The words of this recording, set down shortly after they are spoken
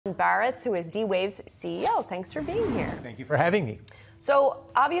Alan Baratz, who is D-Wave's CEO. Thanks for being here. Thank you for having me. So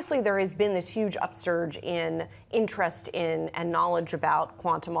obviously there has been this huge upsurge in interest in and knowledge about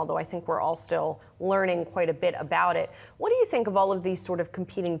quantum, although I think we're all still learning quite a bit about it. What do you think of all of these sort of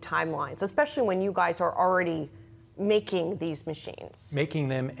competing timelines, especially when you guys are already making these machines? Making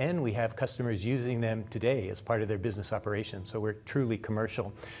them, and we have customers using them today as part of their business operation, so we're truly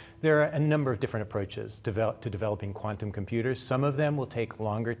commercial. There are a number of different approaches to developing quantum computers. Some of them will take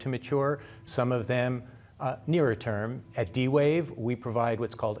longer to mature, some of them nearer term. At D-Wave, we provide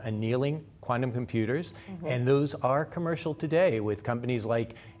what's called annealing quantum computers, and those are commercial today with companies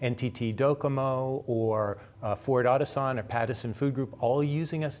like NTT Docomo or Ford Otosan or Pattison Food Group, all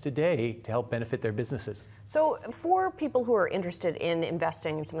using us today to help benefit their businesses. So for people who are interested in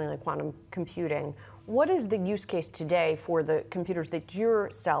investing in something like quantum computing, what is the use case today for the computers that you're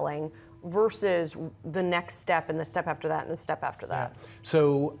selling versus the next step and the step after that and the step after that? Yeah.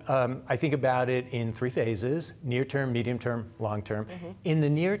 So I think about it in three phases: near term, medium term, long term. In the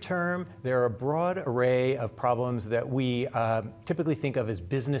near term, there are a broad array of problems that we typically think of as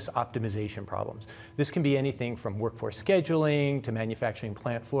business optimization problems. This can be anything from workforce scheduling to manufacturing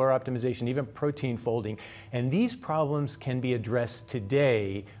plant floor optimization, even protein folding. And these problems can be addressed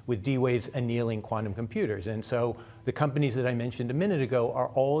today with D-Wave's annealing quantum computers. And so the companies that I mentioned a minute ago are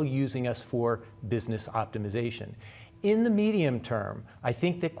all using us for business optimization. In the medium term, I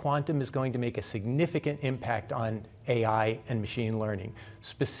think that quantum is going to make a significant impact on AI and machine learning.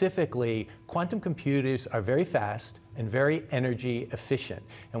 Specifically, quantum computers are very fast and very energy efficient.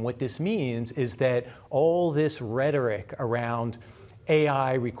 And what this means is that all this rhetoric around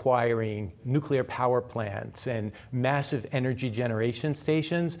AI requiring nuclear power plants and massive energy generation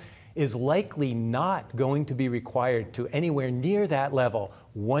stations is likely not going to be required to anywhere near that level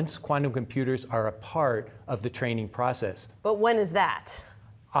once quantum computers are a part of the training process. But when is that?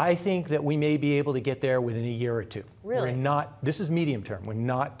 I think that we may be able to get there within a year or two. Really? This is medium term. We're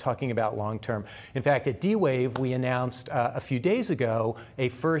not talking about long term. In fact, at D-Wave, we announced a few days ago a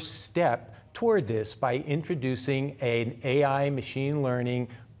first step toward this by introducing an AI machine learning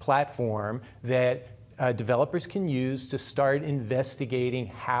platform that developers can use to start investigating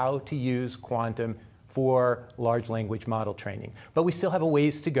how to use quantum for large language model training. But we still have a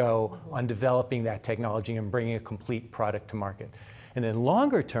ways to go on developing that technology and bringing a complete product to market. And then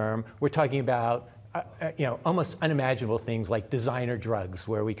longer term, we're talking about almost unimaginable things like designer drugs,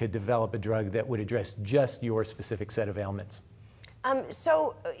 where we could develop a drug that would address just your specific set of ailments.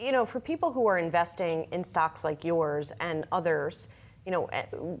 So, for people who are investing in stocks like yours and others,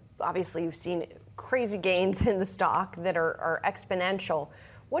 obviously you've seen crazy gains in the stock that are exponential.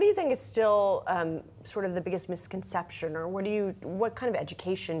 What do you think is still sort of the biggest misconception, or what kind of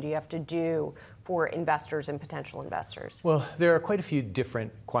education do you have to do for investors and potential investors? Well, there are quite a few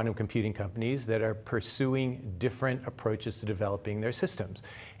different quantum computing companies that are pursuing different approaches to developing their systems.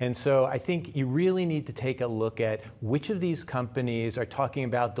 And so I think you really need to take a look at which of these companies are talking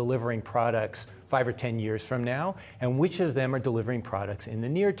about delivering products 5 or 10 years from now, and which of them are delivering products in the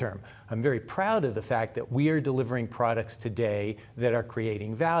near term. I'm very proud of the fact that we are delivering products today that are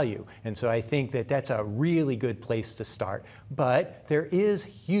creating value. And so I think that that's a really good place to start. But there is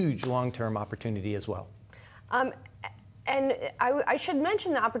huge long-term opportunity as well. And I should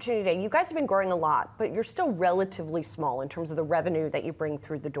mention the opportunity today. You guys have been growing a lot, but you're still relatively small in terms of the revenue that you bring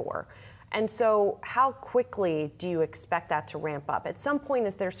through the door. And so how quickly do you expect that to ramp up? At some point,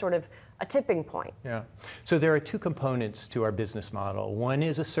 is there sort of a tipping point? Yeah. So there are two components to our business model. One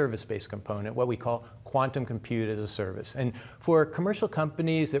is a service-based component, what we call quantum compute as a service. And for commercial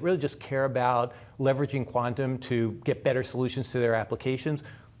companies that really just care about leveraging quantum to get better solutions to their applications,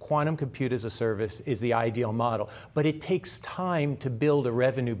 quantum compute as a service is the ideal model. But it takes time to build a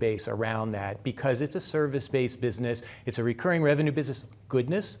revenue base around that because it's a service-based business. It's a recurring revenue business.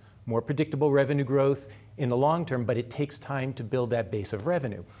 Goodness, more predictable revenue growth in the long term, but it takes time to build that base of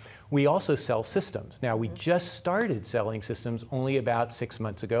revenue. We also sell systems. Now, we just started selling systems only about 6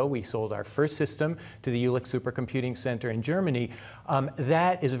 months ago. We sold our first system to the Jülich Supercomputing Center in Germany.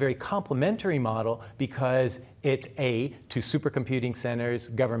 That is a very complementary model because it's to supercomputing centers,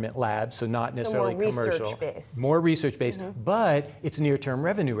 government labs, so not necessarily commercial. More research-based. More research-based, but it's near-term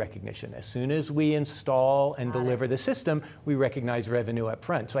revenue recognition. As soon as we install and deliver the system, we recognize revenue up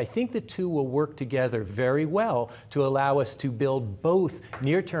front. So I think the two will work together very well to allow us to build both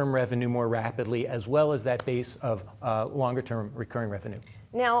near-term revenue more rapidly as well as that base of longer-term recurring revenue.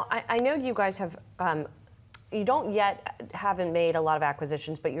 Now, I know you guys have haven't made a lot of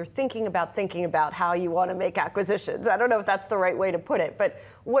acquisitions, but you're thinking about how you want to make acquisitions. I don't know if that's the right way to put it, but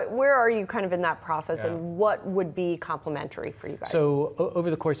where are you kind of in that process, and what would be complementary for you guys? So over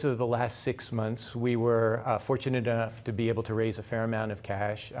the course of the last 6 months, we were fortunate enough to be able to raise a fair amount of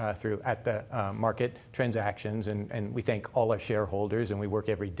cash through at the market transactions, and we thank all our shareholders, and we work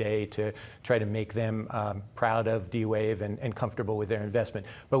every day to try to make them proud of D-Wave and comfortable with their investment.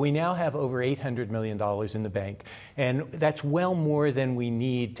 But we now have over $800 million in the bank, and that's well more than we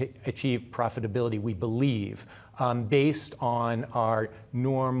need to achieve profitability, we believe, based on our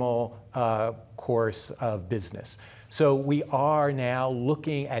normal course of business. So we are now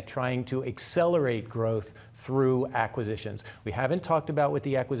looking at trying to accelerate growth through acquisitions. We haven't talked about what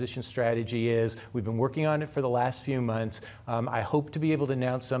the acquisition strategy is. We've been working on it for the last few months. I hope to be able to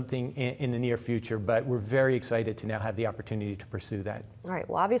announce something in the near future, but we're very excited to now have the opportunity to pursue that. All right,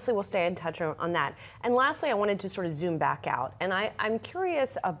 well, obviously we'll stay in touch on that. And lastly, I wanted to sort of zoom back out, and I'm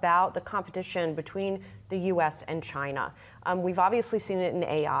curious about the competition between the US and China. We've obviously seen it in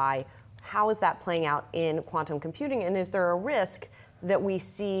AI. How is that playing out in quantum computing, and is there a risk that we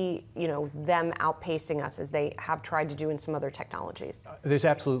see, them outpacing us as they have tried to do in some other technologies? There's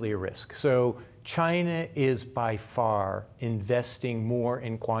absolutely a risk. So China is by far investing more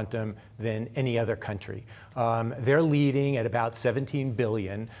in quantum than any other country. They're leading at about 17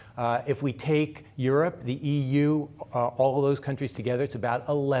 billion. If we take Europe, the EU, all of those countries together, it's about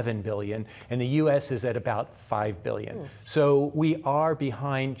 11 billion, and the US is at about 5 billion. So we are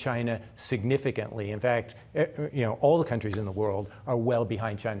behind China significantly. In fact, all the countries in the world are well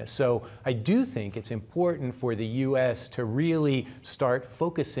behind China. So I do think it's important for the US to really start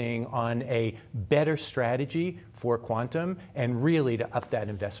focusing on a better strategy for quantum and really to up that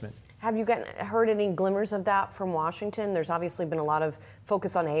investment. Have you heard any glimmers of that from Washington? There's obviously been a lot of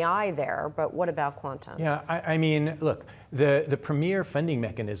focus on AI there, but what about quantum? Yeah, I mean, look, the premier funding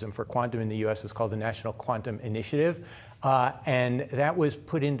mechanism for quantum in the US is called the National Quantum Initiative, and that was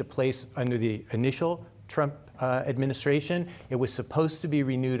put into place under the initial Trump administration. It was supposed to be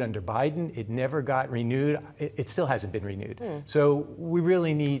renewed under Biden. It never got renewed. It still hasn't been renewed. So we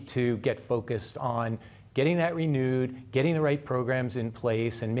really need to get focused on getting that renewed, getting the right programs in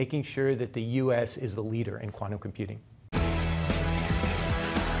place, and making sure that the US is the leader in quantum computing.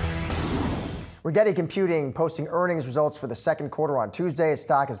 Rigetti Computing posting earnings results for the second quarter on Tuesday. Its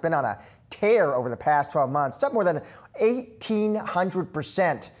stock has been on a tear over the past 12 months. It's up more than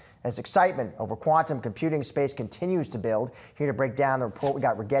 1,800%. As excitement over quantum computing space continues to build. Here to break down the report, we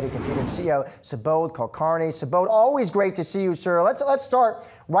got Rigetti Computing CEO Subodh Kulkarni. Subodh, always great to see you, sir. Let's start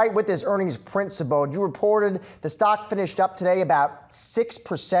right with this earnings print, Subodh. You reported the stock finished up today about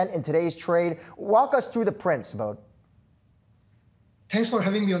 6% in today's trade. Walk us through the print, Subodh. Thanks for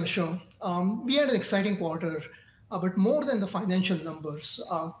having me on the show. We had an exciting quarter, but more than the financial numbers,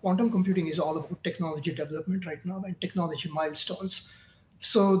 quantum computing is all about technology development right now and technology milestones.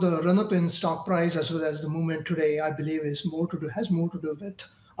 So the run-up in stock price as well as the movement today, I believe, has more to do with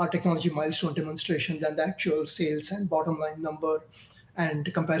our technology milestone demonstration than the actual sales and bottom line number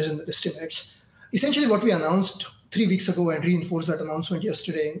and comparison with estimates. Essentially, what we announced 3 weeks ago and reinforced that announcement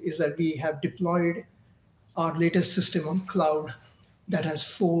yesterday is that we have deployed our latest system on cloud that has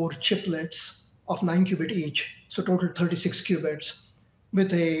 4 chiplets of 9 qubit each, so total 36 qubits,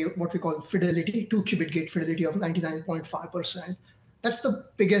 with a what we call fidelity, 2 qubit gate fidelity of 99.5%. That's the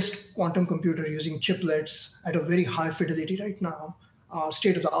biggest quantum computer using chiplets at a very high fidelity right now,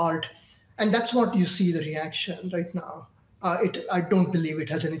 state of the art. And that's what you see the reaction right now. I don't believe it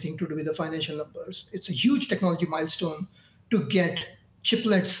has anything to do with the financial numbers. It's a huge technology milestone to get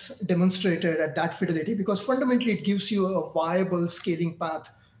chiplets demonstrated at that fidelity, because fundamentally it gives you a viable scaling path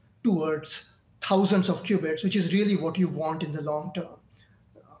towards thousands of qubits, which is really what you want in the long term.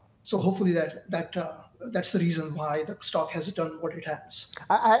 So hopefully that's the reason why the stock has done what it has.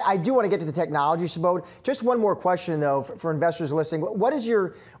 I do want to get to the technology, Subodh. Just one more question, though, for investors listening. What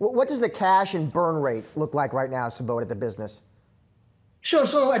does the cash and burn rate look like right now, Subodh, at the business? Sure.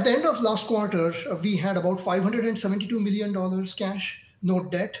 So at the end of last quarter, we had about $572 million cash, no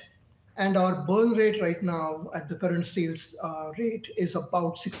debt. And our burn rate right now at the current sales rate is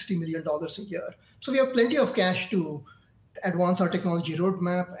about $60 million a year. So we have plenty of cash to advance our technology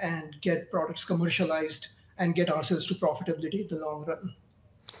roadmap and get products commercialized and get ourselves to profitability in the long run.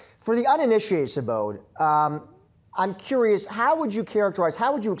 For the uninitiated, Subodh, I'm curious, how would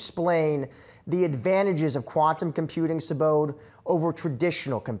you explain the advantages of quantum computing, Subodh, over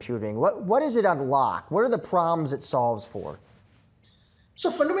traditional computing? What does it unlock? What are the problems it solves for? So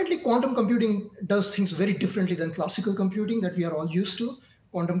fundamentally, quantum computing does things very differently than classical computing that we are all used to.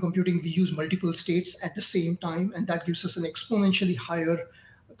 quantum computing, we use multiple states at the same time, and that gives us an exponentially higher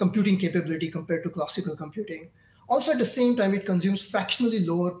computing capability compared to classical computing. Also, at the same time, it consumes fractionally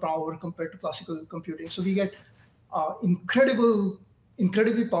lower power compared to classical computing. So we get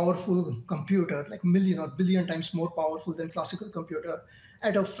incredibly powerful computer, like million or billion times more powerful than classical computer,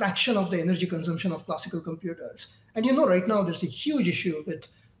 at a fraction of the energy consumption of classical computers. And right now there's a huge issue with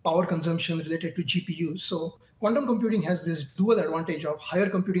power consumption related to GPUs. So quantum computing has this dual advantage of higher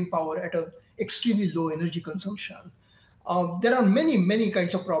computing power at an extremely low energy consumption. There are many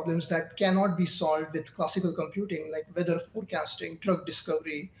kinds of problems that cannot be solved with classical computing, like weather forecasting, drug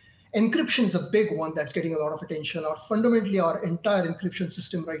discovery. Encryption is a big one that's getting a lot of attention. Fundamentally, our entire encryption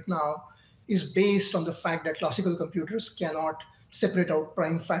system right now is based on the fact that classical computers cannot separate out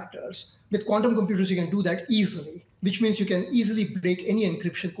prime factors. With quantum computers, you can do that easily, which means you can easily break any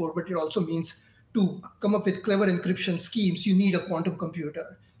encryption code, but it also means to come up with clever encryption schemes, you need a quantum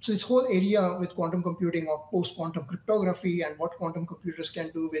computer. So this whole area with quantum computing of post-quantum cryptography and what quantum computers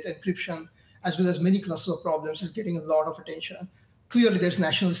can do with encryption, as well as many clusters of problems, is getting a lot of attention. Clearly, there's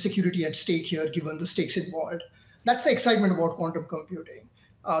national security at stake here, given the stakes involved. That's the excitement about quantum computing.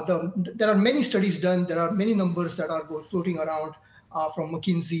 There are many studies done. There are many numbers that are floating around from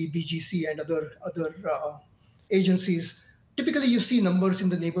McKinsey, BGC, and other agencies. Typically, you see numbers in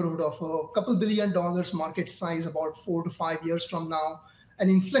the neighborhood of a couple $2 billion market size about 4 to 5 years from now, an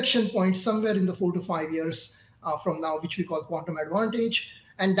inflection point somewhere in the 4 to 5 years from now, which we call quantum advantage.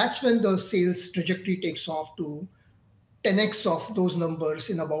 And that's when the sales trajectory takes off to 10x of those numbers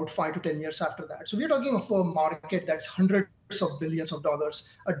in about 5 to 10 years after that. So we're talking of a market that's hundreds of billions of dollars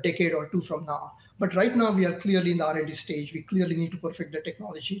a decade or two from now. But right now, we are clearly in the R&D stage. We clearly need to perfect the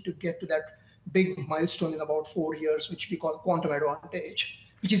technology to get to that big milestone in about 4 years, which we call quantum advantage,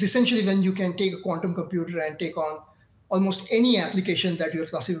 which is essentially when you can take a quantum computer and take on almost any application that your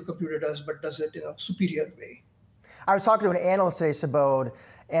classical computer does, but does it in a superior way. I was talking to an analyst today, Subodh,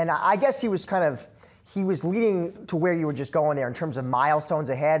 and I guess he was leading to where you were just going there in terms of milestones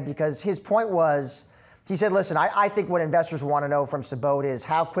ahead, because his point was, he said, listen, I think what investors want to know from Subodh is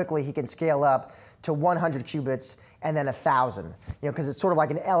how quickly he can scale up to 100 qubits and then 1,000, because it's sort of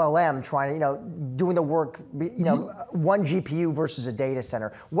like an LLM trying to, doing the work, one GPU versus a data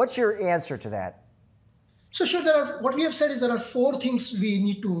center. What's your answer to that? So sure, what we have said is there are 4 things we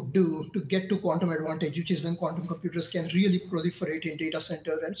need to do to get to quantum advantage, which is when quantum computers can really proliferate in data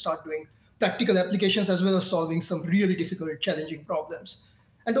center and start doing practical applications, as well as solving some really difficult, challenging problems.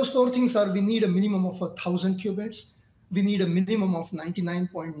 And those 4 things are: we need a minimum of 1,000 qubits. We need a minimum of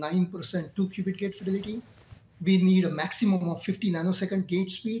 99.9% 2-qubit gate fidelity. We need a maximum of 50 nanosecond gate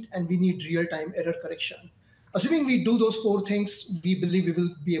speed, and we need real-time error correction. Assuming we do those 4 things, we believe we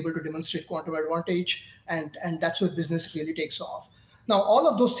will be able to demonstrate quantum advantage, and that's where business really takes off. Now, all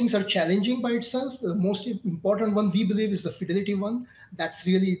of those things are challenging by itself. The most important one, we believe, is the fidelity one. That's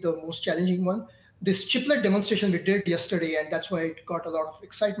really the most challenging one. This chiplet demonstration we did yesterday, and that's why it got a lot of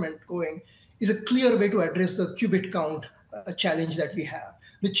excitement going, is a clear way to address the qubit count challenge that we have.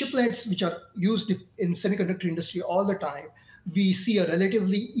 The chiplets, which are used in semiconductor industry all the time, we see a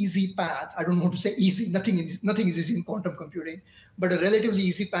relatively easy path. I don't want to say easy. Nothing is easy in quantum computing, but a relatively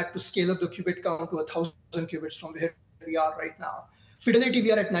easy path to scale up the qubit count to 1,000 qubits from where we are right now. Fidelity,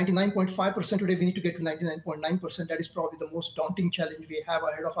 we are at 99.5% today. We need to get to 99.9%. That is probably the most daunting challenge we have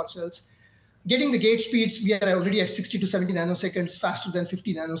ahead of ourselves. Getting the gate speeds, we are already at 60 to 70 nanoseconds, faster than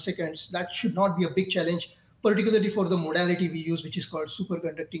 50 nanoseconds. That should not be a big challenge, particularly for the modality we use, which is called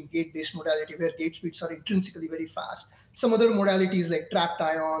superconducting gate-based modality, where gate speeds are intrinsically very fast. Some other modalities like trapped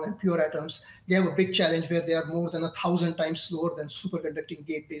ion and pure atoms, they have a big challenge where they are more than 1,000 times slower than superconducting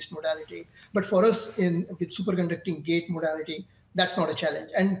gate-based modality. But for us, with superconducting gate modality, that's not a challenge.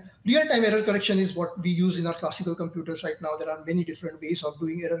 And real-time error correction is what we use in our classical computers right now. There are many different ways of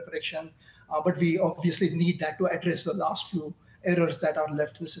doing error correction, but we obviously need that to address the last few errors that are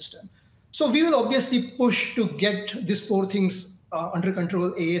left in the system. So we will obviously push to get these 4 things under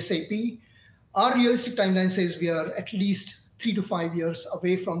control ASAP. Our realistic timeline says we are at least 3 to 5 years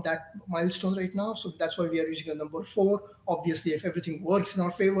away from that milestone right now. So that's why we are using a number 4. Obviously, if everything works in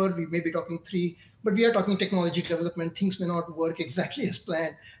our favor, we may be talking 3, but we are talking technology development. Things may not work exactly as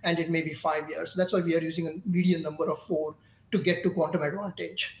planned, and it may be 5 years. So that's why we are using a median number of 4 to get to quantum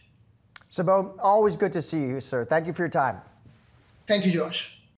advantage. Subodh, always good to see you, sir. Thank you for your time. Thank you, Josh.